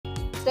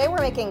Today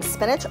we're making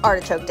spinach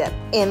artichoke dip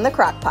in the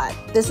crock pot.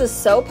 This is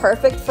so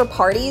perfect for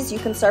parties. You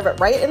can serve it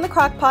right in the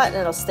crock pot and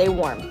it'll stay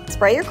warm.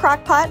 Spray your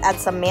crock pot, add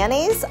some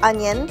mayonnaise,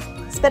 onion,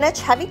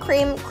 spinach, heavy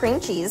cream, cream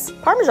cheese,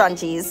 Parmesan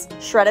cheese,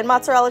 shredded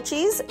mozzarella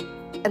cheese,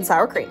 and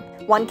sour cream.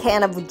 1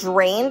 can of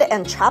drained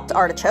and chopped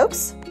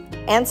artichokes,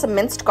 and some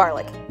minced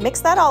garlic.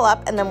 Mix that all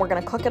up and then we're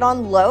gonna cook it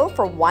on low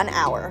for 1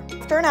 hour.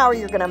 After an hour,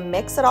 you're gonna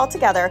mix it all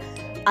together.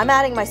 I'm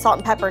adding my salt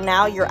and pepper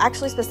now. You're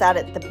actually supposed to add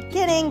it at the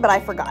beginning, but I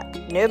forgot.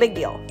 No big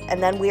deal.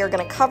 And then we are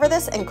gonna cover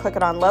this and cook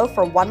it on low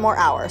for 1 more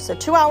hour. So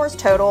 2 hours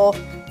total,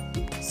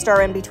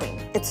 stir in between.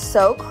 It's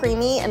so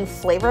creamy and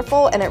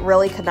flavorful and it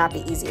really could not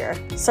be easier.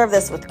 Serve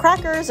this with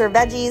crackers or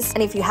veggies.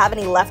 And if you have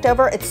any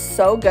leftover, it's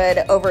so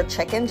good over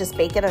chicken. Just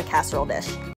bake it in a casserole dish.